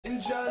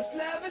just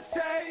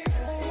levitate.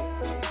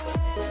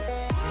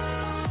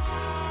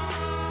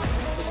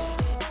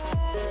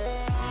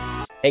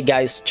 Hey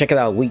guys, check it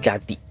out. We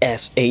got the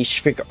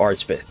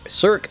S.H.Figuarts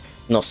Berserk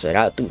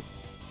Nosferatu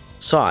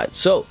Zodd.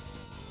 So,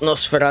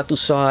 Nosferatu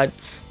Zodd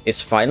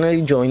is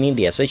finally joining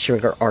the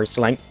S.H.Figuarts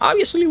line.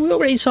 Obviously, we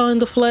already saw in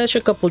the flesh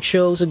a couple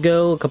shows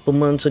ago, a couple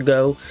months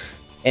ago.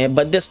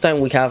 But this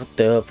time we have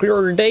the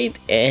pre-order date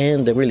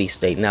and the release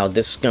date. Now,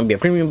 this is going to be a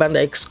premium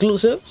Bandai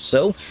exclusive.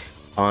 So,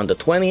 on the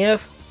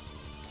 20th,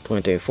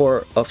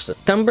 2024 of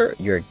September,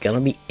 you're going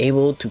to be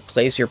able to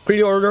place your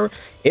pre-order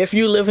if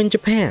you live in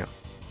Japan.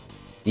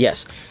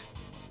 Yes,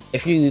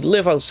 if you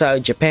live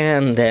outside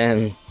Japan,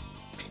 then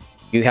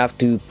you have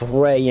to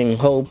pray and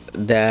hope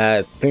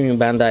that Premium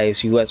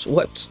Bandai's US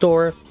web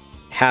store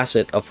has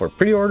it up for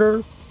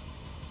pre-order,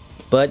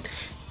 but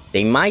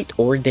they might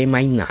or they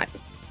might not.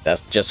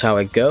 That's just how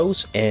it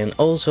goes, and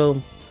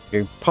also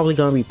you're probably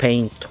gonna be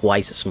paying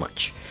twice as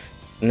much.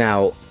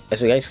 Now,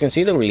 as you guys can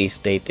see, the release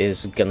date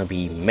is gonna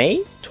be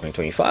May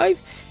 2025,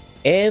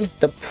 and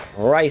the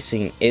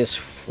pricing is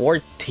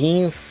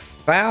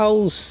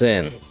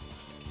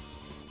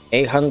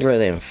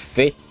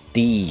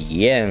 14,850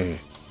 yen.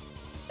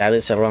 That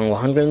is around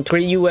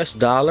 103 US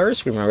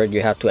dollars. Remember,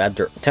 you have to add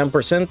the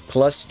 10%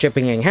 plus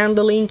shipping and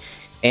handling,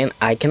 and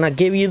I cannot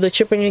give you the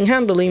shipping and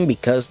handling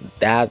because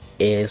that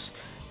is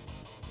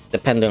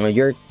depending on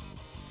your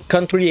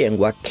country and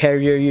what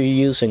carrier you're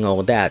using,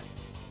 all that.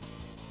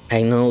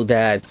 I know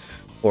that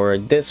for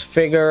this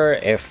figure,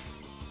 if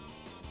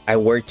I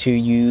were to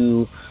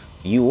use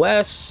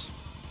US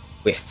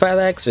with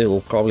FedEx, it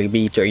will probably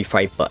be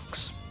 35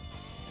 bucks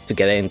to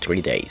get it in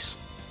 3 days.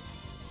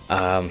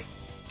 I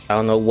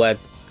don't know what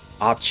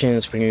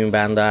options Premium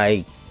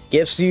Bandai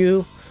gives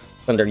you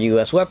on their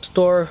US web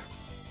store.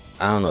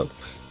 I don't know.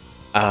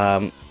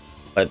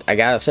 But I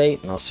gotta say,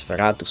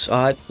 Nosferatu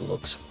Zodd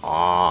looks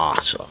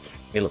awesome.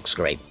 It looks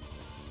great.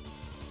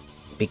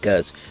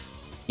 Because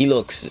he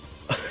looks...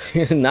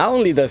 not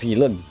only does he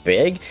look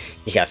big,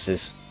 he has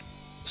his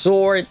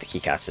sword, he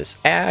has his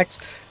axe,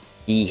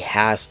 he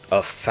has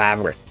a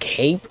fabric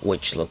cape,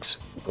 which looks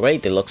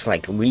great. It looks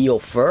like real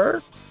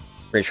fur.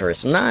 Pretty sure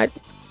it's not.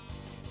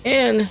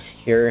 And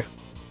here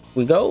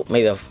we go,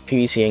 made of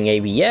PVC and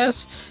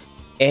ABS,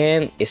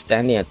 and is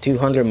standing at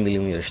 200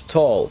 millimeters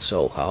tall.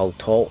 So how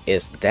tall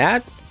is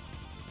that?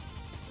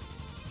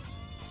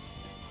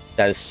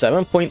 That is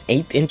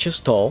 7.8 inches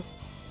tall,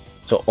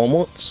 so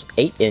almost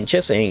 8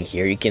 inches. And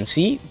here you can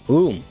see,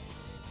 boom,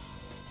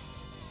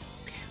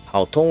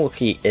 how tall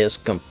he is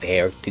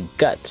compared to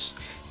Guts.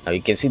 Now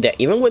you can see that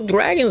even with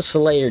Dragon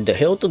Slayer, the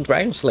hilt of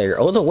Dragon Slayer,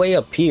 all the way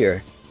up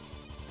here,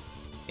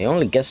 it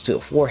only gets to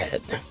the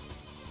forehead.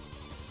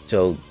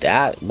 So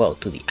that, well,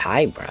 to the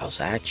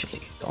eyebrows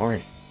actually,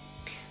 darn.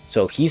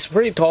 So he's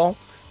pretty tall.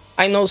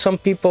 I know some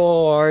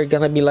people are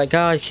gonna be like,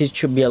 ah, he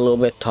should be a little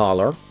bit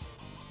taller.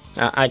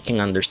 I can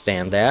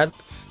understand that,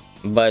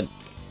 but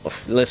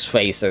let's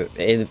face it,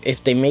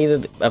 if they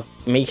made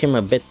him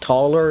a bit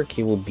taller,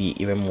 he will be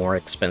even more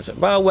expensive.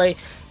 By the way,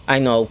 I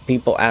know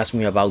people ask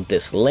me about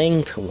this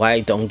link, why I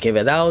don't give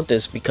it out.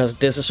 Is because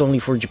this is only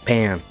for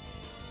Japan.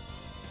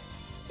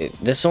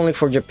 This is only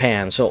for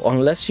Japan. So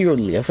unless you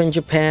live in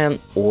Japan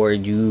or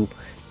you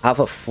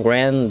have a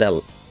friend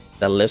that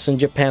lives in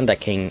Japan that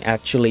can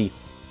actually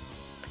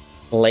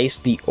place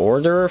the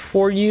order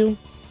for you,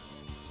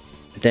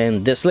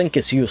 then this link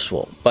is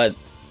useful. But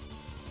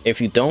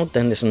if you don't,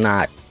 then it's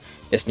not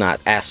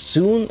as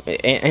soon,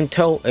 and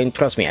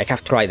trust me, I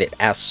have tried it.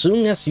 As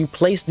soon as you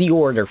place the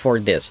order for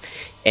this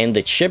and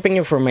the shipping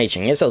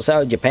information is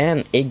outside of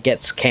Japan, it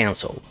gets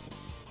canceled.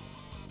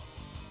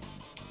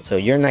 So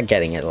you're not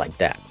getting it like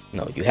that.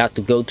 No, you have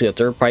to go to a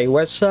third-party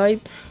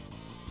website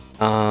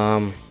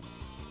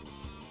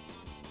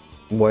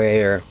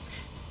where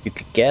you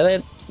could get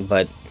it.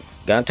 But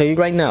gotta tell you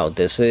right now,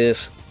 this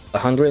is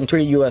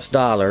 103 US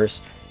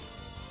dollars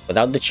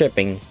without the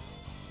shipping.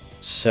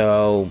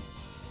 So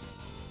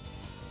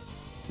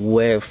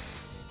with,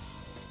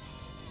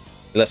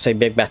 let's say,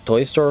 Big Bad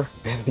Toy Store,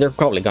 they're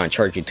probably gonna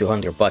charge you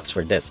 200 bucks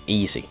for this,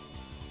 easy.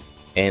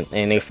 And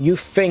if you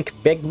think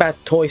Big Bad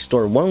Toy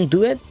Store won't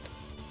do it,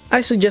 I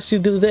suggest you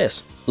do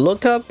this.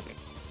 Look up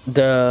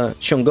the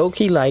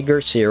Shungoki Liger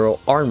Zero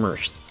armor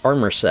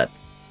set.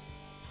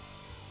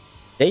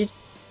 The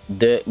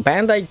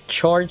Bandai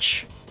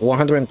charge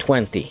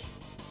 120.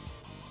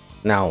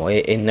 Now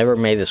it never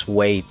made its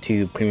way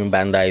to Premium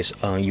Bandai's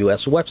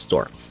US web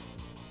store,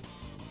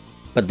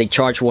 but they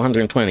charge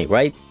 120,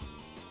 right?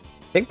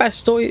 Big Bad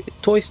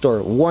Toy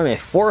Store wanted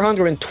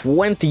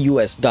 420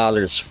 US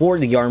dollars for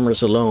the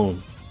armors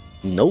alone,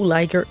 no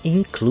Liger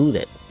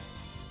included,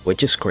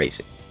 which is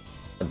crazy,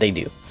 but they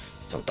do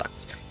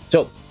sometimes.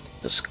 So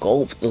the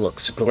sculpt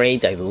looks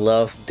great. I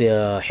love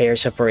the hair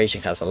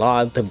separation, has a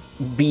lot, the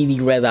beady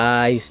red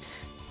eyes,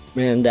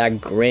 and that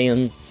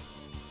grin,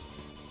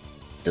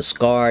 the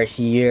scar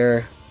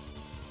here,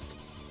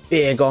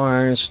 big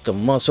arms, the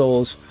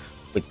muscles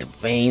with the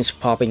veins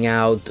popping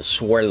out. The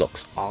sword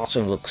looks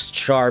awesome, looks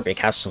sharp. It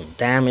has some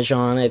damage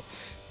on it.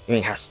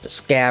 It has the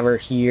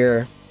scabbard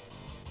here.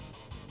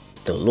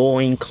 The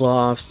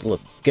loincloths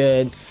look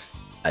good.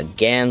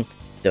 Again,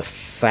 the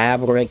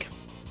fabric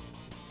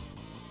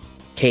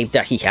cape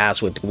that he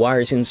has with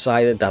wires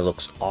inside it, that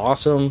looks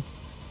awesome.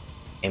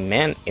 And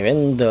man,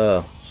 even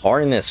the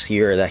harness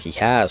here that he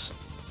has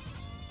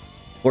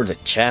for the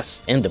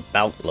chest and the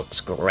belt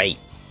looks great.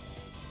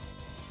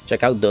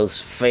 Check out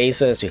those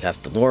faces. You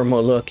have the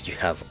normal look, you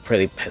have a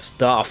pretty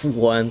pissed off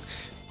one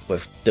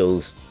with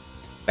those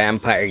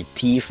vampire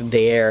teeth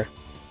there.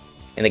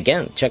 And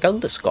again, check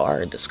out the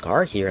scar. The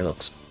scar here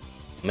looks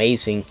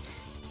amazing.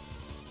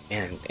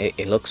 And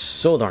it looks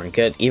so darn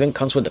good. Even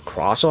comes with the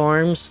cross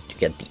arms. You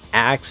get the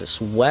axe as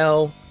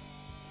well.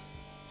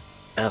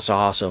 That's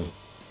awesome.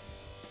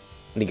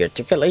 The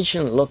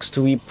articulation looks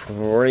to be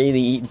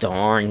pretty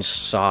darn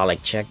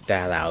solid. Check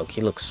that out.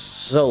 He looks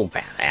so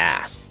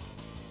badass.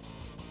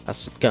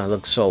 That's gonna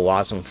look so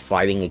awesome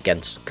fighting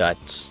against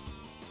Guts.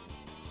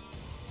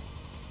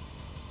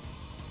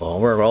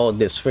 Overall,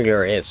 this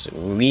figure is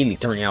really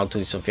turning out to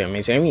be something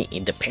amazing. I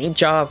mean, the paint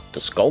job,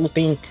 the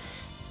sculpting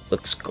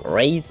looks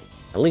great.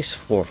 At least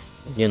for,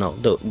 you know,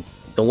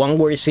 the one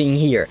we're seeing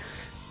here.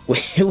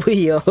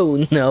 We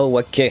all know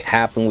what can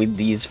happen with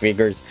these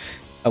figures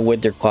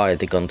with their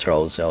quality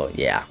control, so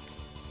yeah.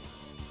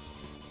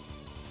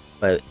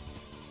 But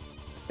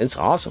it's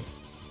awesome.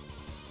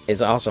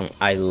 It's awesome.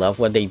 I love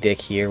what they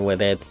did here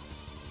with it.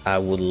 I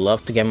would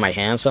love to get my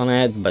hands on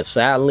it, but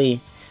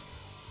sadly,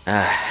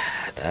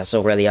 that's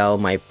already out of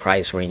my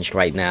price range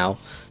right now,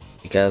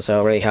 because I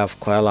already have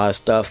quite a lot of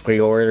stuff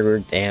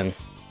pre-ordered. And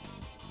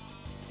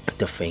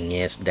the thing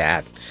is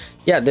that,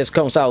 yeah, this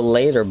comes out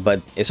later,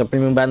 but it's a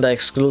premium Bandai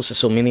exclusive,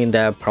 so meaning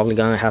that I'm probably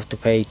gonna have to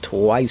pay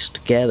twice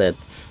to get it.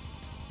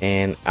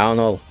 And I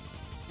don't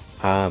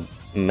know,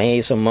 May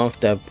is a month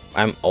that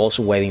I'm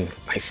also waiting.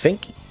 I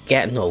think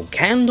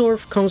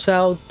Gandorf comes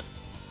out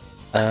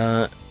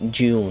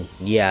June.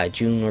 Yeah,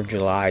 June or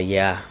July.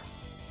 Yeah,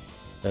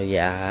 so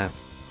yeah,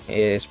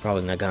 it's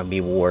probably not gonna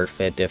be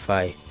worth it if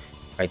I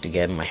try to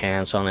get my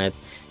hands on it.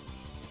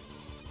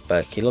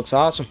 But he looks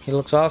awesome. He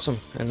looks awesome.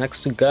 And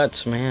next to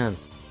Guts, man.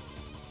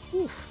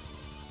 Oof.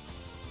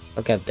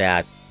 Look at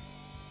that.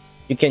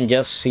 You can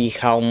just see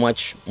how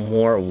much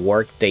more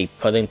work they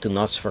put into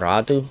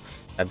Nosferatu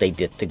that they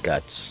did to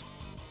Guts.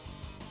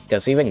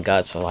 Because even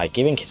Guts, like,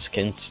 even his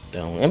skin's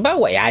tone. And by the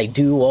way, I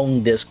do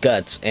own this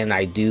Guts, and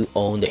I do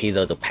own the Heat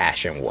of the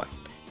Passion one.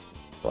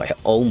 So I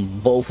own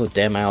both of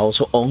them. I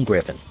also own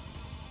Griffin.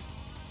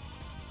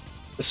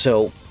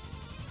 So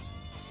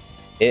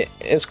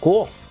it's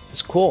cool.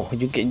 It's cool.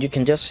 You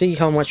can just see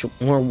how much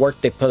more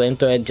work they put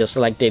into it, just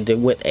like they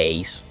did with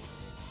Ace.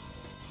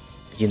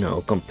 You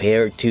know,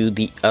 compared to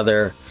the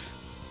other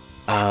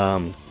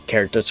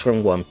characters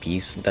from One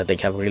Piece that they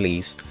have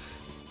released.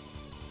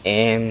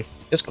 And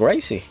it's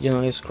crazy. You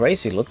know, it's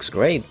crazy. Looks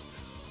great.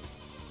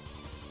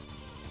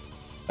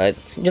 But,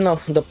 you know,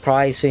 the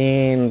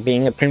pricing,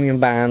 being a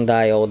premium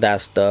Bandai, all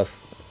that stuff,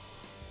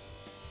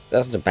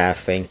 that's the bad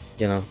thing.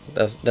 You know,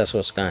 that's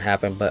what's gonna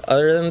happen. But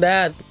other than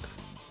that,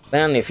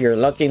 man, if you're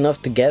lucky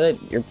enough to get it,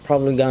 you're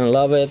probably gonna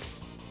love it.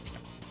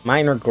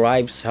 Minor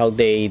gripes how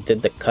they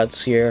did the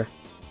cuts here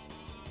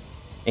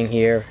and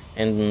here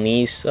and the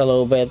knees a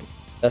little bit.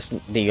 That's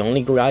the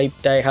only gripe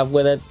that I have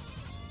with it.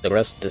 The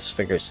rest of this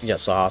figure is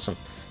just awesome.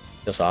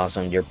 Just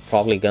awesome. You're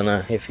probably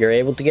gonna, if you're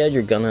able to get it,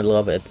 you're gonna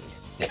love it.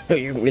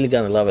 You're really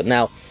gonna love it.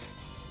 Now,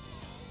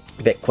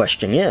 the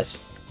question is,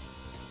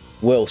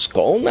 will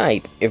Skull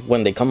Knight, if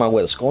when they come out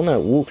with a Skull Knight,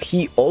 will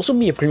he also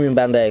be a premium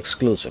Bandai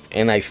exclusive?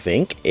 And I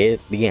think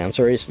the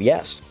answer is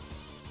yes.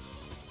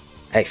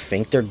 I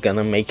think they're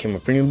gonna make him a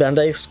premium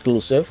Bandai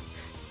exclusive.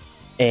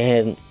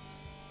 And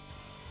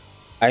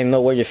I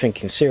know what you're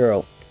thinking,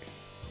 Zero.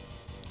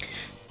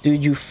 Do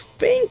you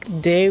think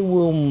they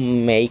will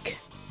make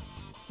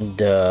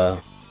the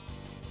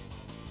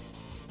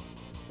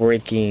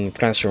freaking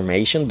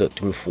transformation the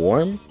true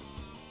form?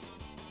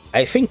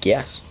 I think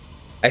yes.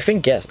 I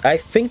think yes. I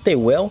think they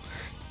will,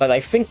 but I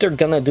think they're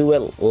gonna do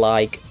it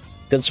like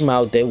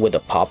Gunsmow did with the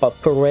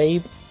pop-up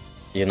parade.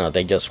 You know,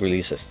 they just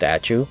released a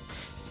statue.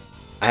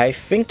 I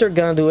think they're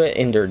gonna do it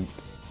in their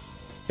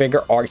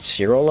Figure Art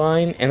Zero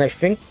line, and I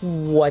think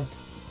what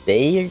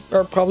they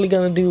are probably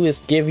gonna do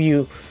is give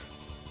you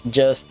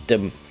just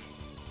the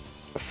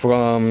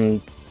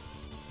from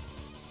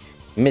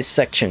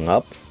midsection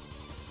up,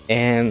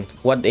 and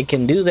what they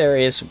can do there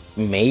is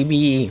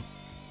maybe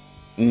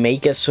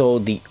make it so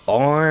the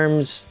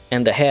arms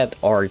and the head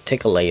are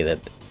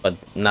articulated, but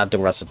not the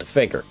rest of the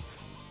figure.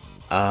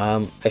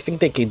 I think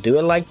they can do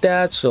it like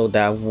that, so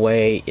that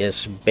way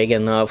it's big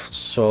enough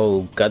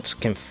so Guts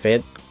can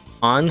fit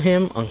on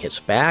him, on his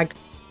back.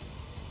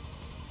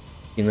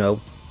 You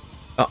know,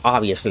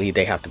 obviously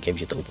they have to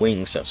give you the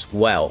wings as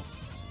well.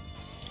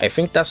 I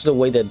think that's the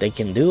way that they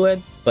can do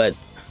it, but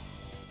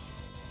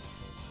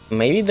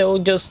maybe they'll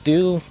just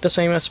do the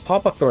same as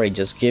Pop-Up Parade,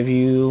 just give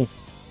you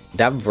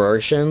that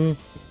version,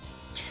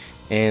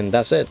 and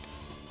that's it.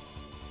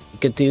 You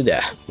could do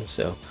that,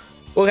 so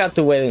we'll have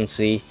to wait and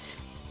see.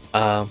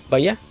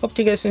 But yeah, hope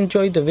you guys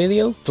enjoyed the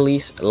video.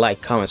 Please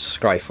like, comment,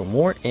 subscribe for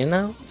more, and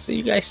I'll see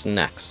you guys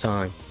next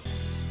time.